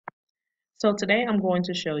So today I'm going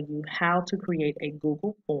to show you how to create a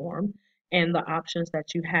Google form and the options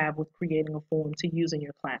that you have with creating a form to use in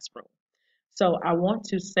your classroom. So I want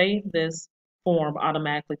to save this form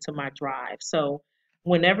automatically to my drive. So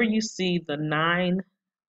whenever you see the 9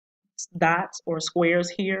 dots or squares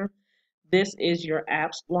here, this is your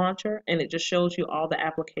apps launcher and it just shows you all the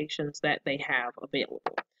applications that they have available.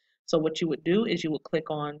 So what you would do is you would click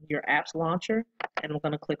on your apps launcher and I'm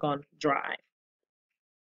going to click on Drive.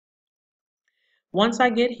 Once I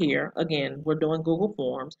get here, again, we're doing Google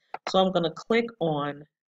Forms, so I'm going to click on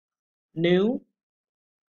New.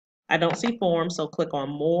 I don't see Forms, so click on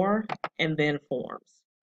More and then Forms.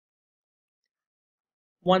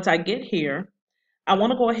 Once I get here, I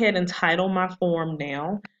want to go ahead and title my form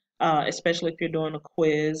now, especially if you're doing a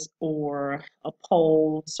quiz or a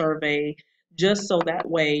poll survey, just so that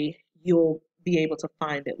way you'll be able to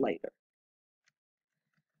find it later.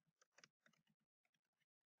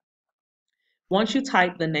 Once you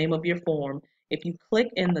type the name of your form, if you click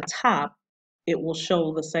in the top, it will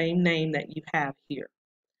show the same name that you have here.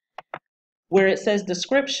 Where it says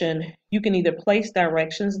description, you can either place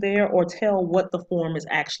directions there or tell what the form is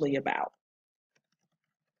actually about.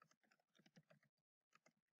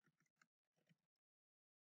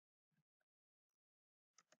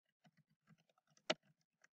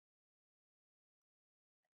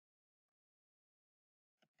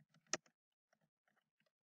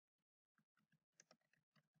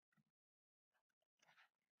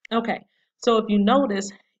 Okay, so if you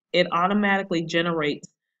notice, it automatically generates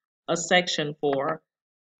a section for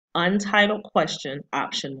untitled question,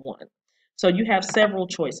 option 1. So you have several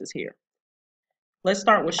choices here. Let's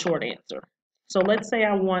start with short answer. So let's say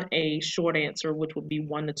I want a short answer, which would be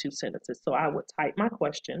 1 to 2 sentences. So I would type my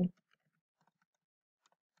question.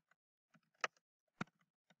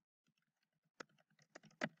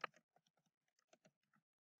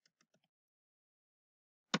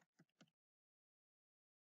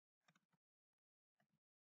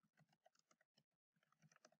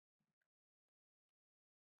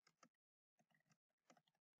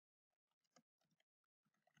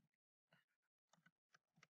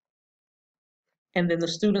 And then the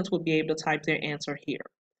students would be able to type their answer here.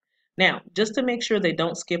 Now, just to make sure they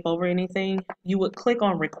don't skip over anything, you would click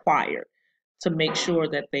on required to make sure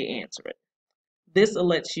that they answer it. This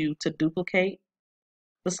lets you to duplicate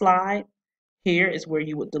the slide. Here is where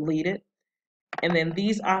you would delete it. And then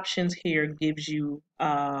these options here gives you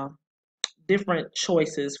different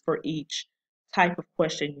choices for each type of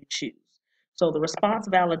question you choose. So the response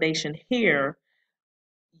validation here,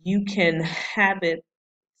 you can have it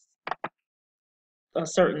a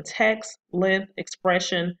certain text, length,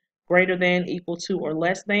 expression, greater than, equal to, or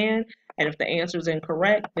less than. And if the answer is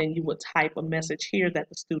incorrect, then you would type a message here that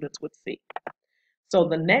the students would see. So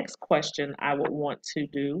the next question I would want to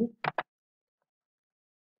do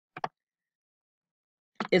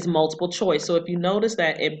is multiple choice. So if you notice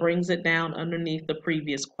that it brings it down underneath the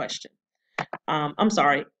previous question. I'm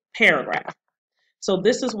sorry, paragraph. So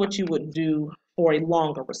this is what you would do for a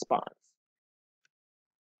longer response.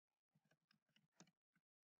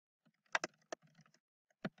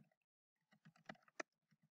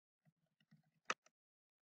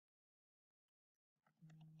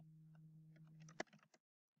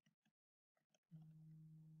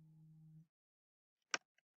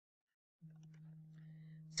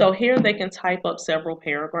 So here they can type up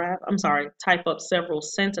type up several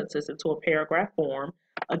sentences into a paragraph form.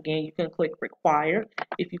 Again, you can click required.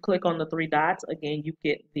 If you click on the 3 dots, again, you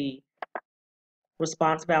get the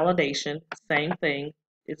response validation, same thing.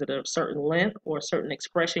 Is it a certain length or a certain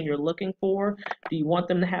expression you're looking for? Do you want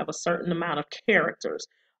them to have a certain amount of characters?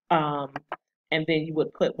 And then you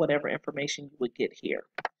would put whatever information you would get here.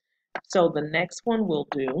 So the next one we'll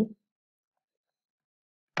do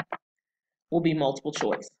will be multiple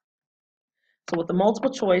choice. So with the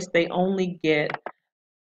multiple choice, they only get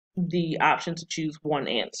the option to choose one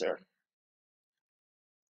answer.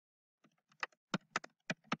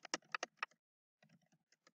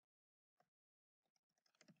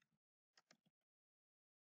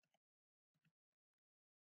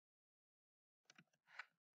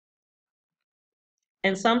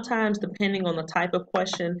 And sometimes, depending on the type of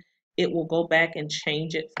question, it will go back and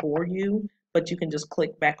change it for you, but you can just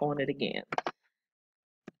click back on it again.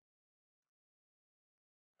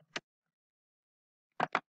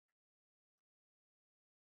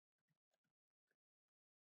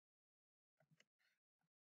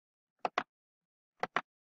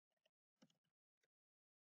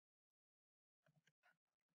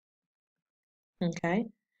 Okay,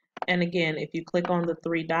 and again, if you click on the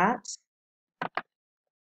 3 dots,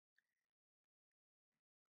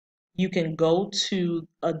 you can go to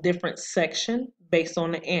a different section based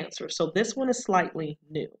on the answer. So this one is slightly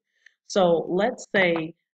new. So let's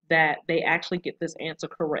say that they actually get this answer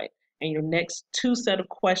correct, and your next two set of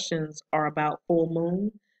questions are about full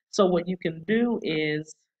moon. So what you can do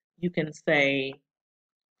is you can say,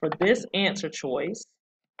 for this answer choice,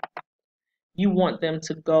 you want them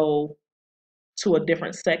to go to a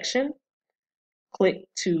different section, click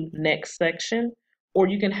to next section, or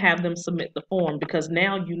you can have them submit the form, because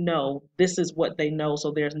now you know this is what they know,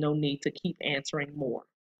 so there's no need to keep answering more.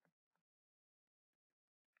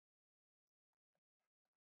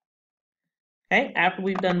 Okay, after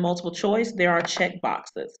we've done multiple choice, there are check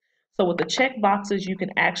boxes. So with the check boxes, you can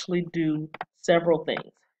actually do several things.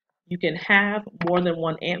 You can have more than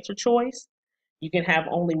one answer choice. You can have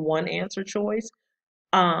only one answer choice.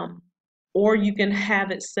 Um, or you can have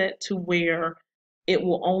it set to where it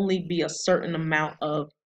will only be a certain amount of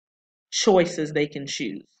choices they can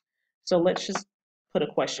choose. So let's just put a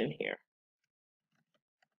question here.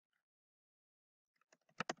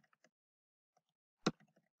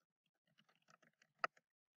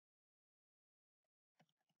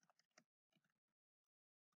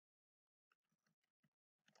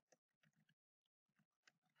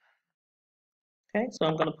 Okay, so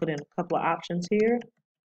I'm going to put in a couple of options here.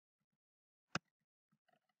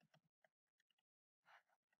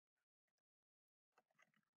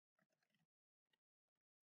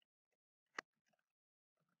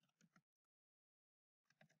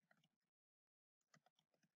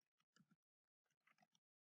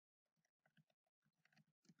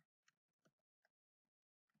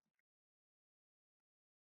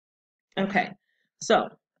 Okay, so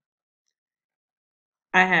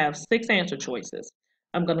I have 6 answer choices.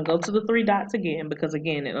 I'm going to go to the 3 dots again because,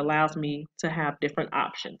 again, it allows me to have different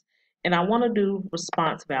options. And I want to do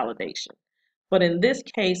response validation. But in this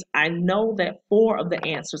case, I know that 4 of the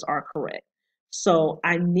answers are correct. So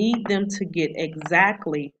I need them to get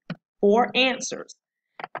exactly 4 answers.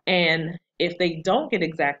 And if they don't get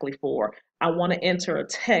exactly 4, I want to enter a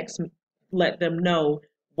text, let them know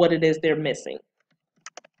what it is they're missing.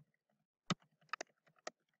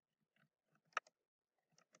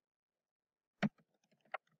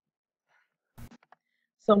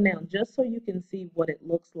 So now, just so you can see what it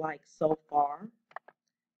looks like so far,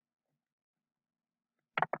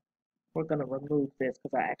 we're going to remove this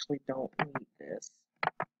because I actually don't need this.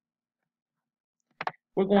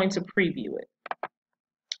 We're going to preview it.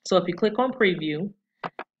 So if you click on preview,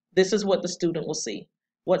 this is what the student will see.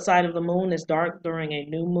 What side of the moon is dark during a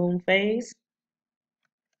new moon phase?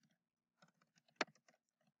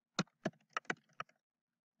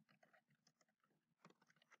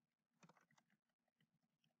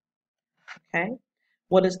 Okay.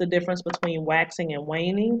 What is the difference between waxing and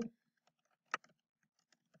waning?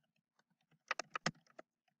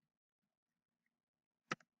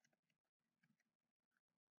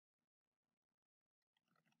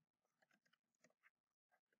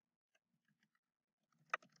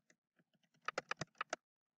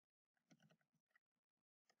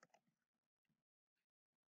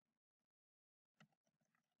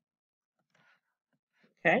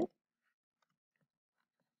 Okay.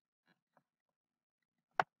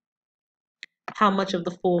 How much of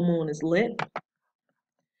the full moon is lit?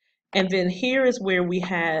 And then here is where we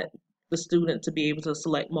had the student to be able to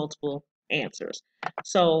select multiple answers.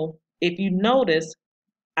 So if you notice,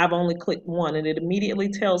 I've only clicked one and it immediately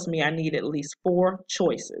tells me I need at least 4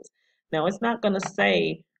 choices. Now it's not going to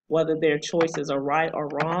say whether their choices are right or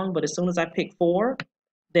wrong, but as soon as I pick 4,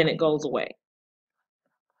 then it goes away.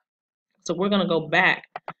 So we're going to go back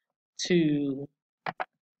to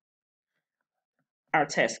our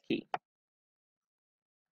test key.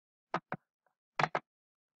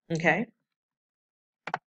 Okay.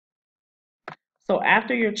 So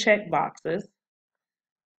after your check boxes,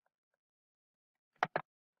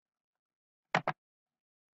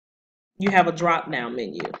 you have a drop-down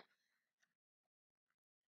menu.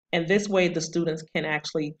 And this way the students can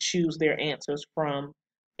actually choose their answers from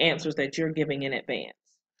answers that you're giving in advance.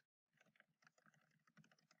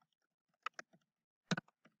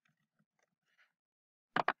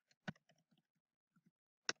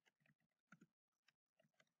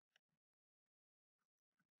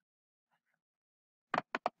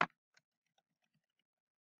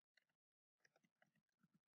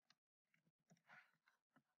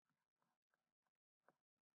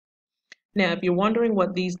 Now, if you're wondering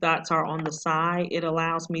what these dots are on the side, it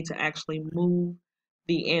allows me to actually move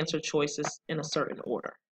the answer choices in a certain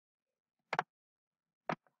order.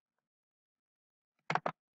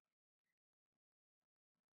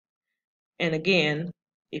 And again,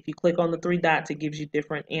 if you click on the 3 dots, it gives you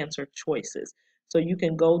different answer choices. So you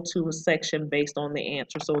can go to a section based on the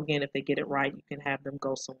answer. So again, if they get it right, you can have them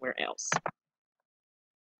go somewhere else.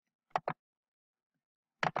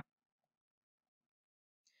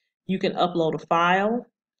 You can upload a file.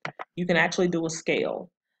 You can actually do a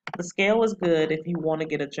scale. The scale is good if you want to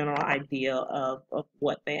get a general idea of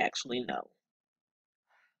what they actually know.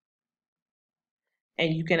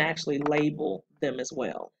 And you can actually label them as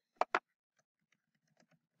well.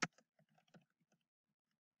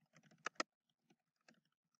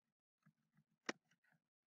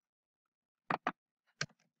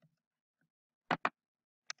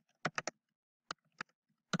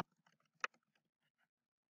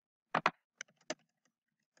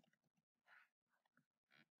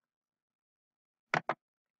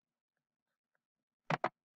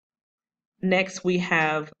 Next, we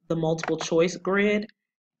have the multiple choice grid.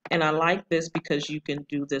 And I like this because you can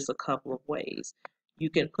do this a couple of ways. You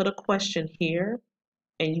can put a question here,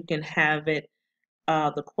 and you can have it,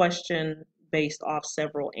 the question based off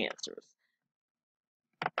several answers.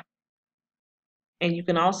 And you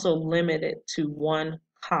can also limit it to one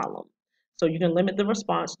column. So you can limit the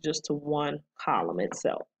response just to one column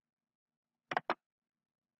itself.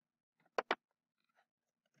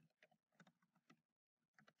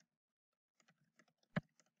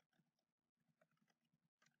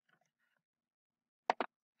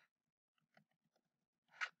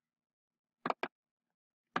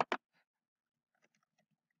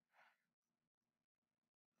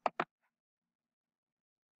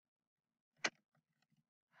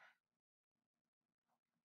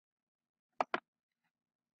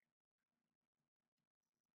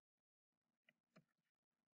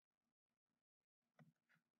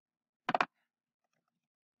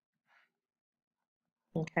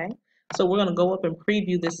 Okay, so we're going to go up and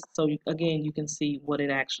preview this so again you can see what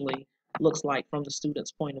it actually looks like from the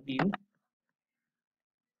student's point of view.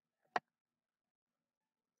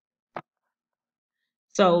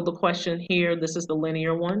 So the question here, this is the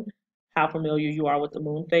linear one, how familiar you are with the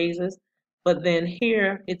moon phases. But then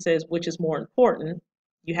here it says which is more important.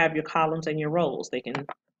 You have your columns and your rows. They can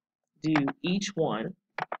do each one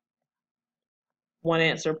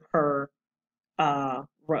answer per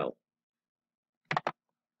row.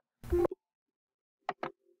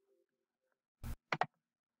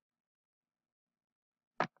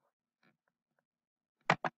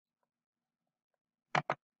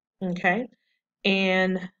 Okay,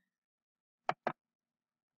 and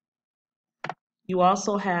you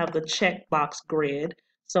also have the checkbox grid.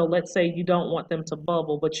 So let's say you don't want them to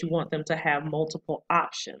bubble, but you want them to have multiple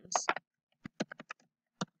options.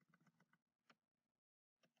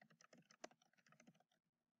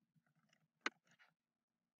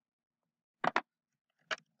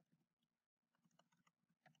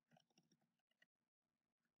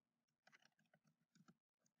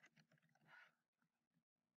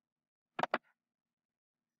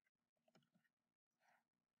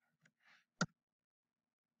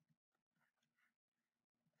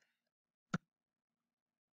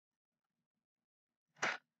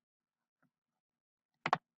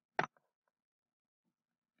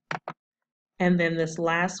 And then this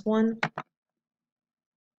last one,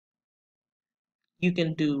 you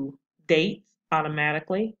can do dates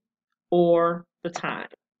automatically or the time.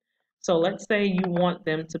 So let's say you want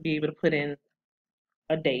them to be able to put in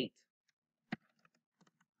a date.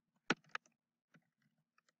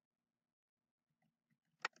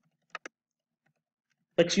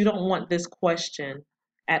 But you don't want this question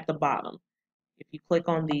at the bottom. If you click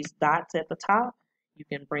on these dots at the top, you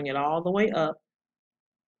can bring it all the way up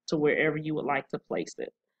to wherever you would like to place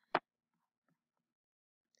it.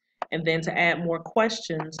 And then to add more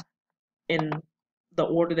questions in the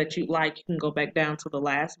order that you'd like, you can go back down to the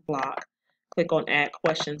last block, click on add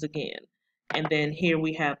questions again. And then here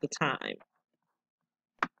we have the time.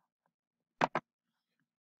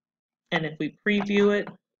 And if we preview it,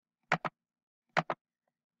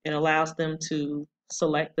 it allows them to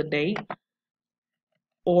select the date,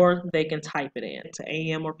 or they can type it in to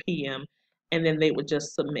AM or PM, and then they would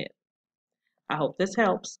just submit. I hope this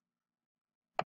helps.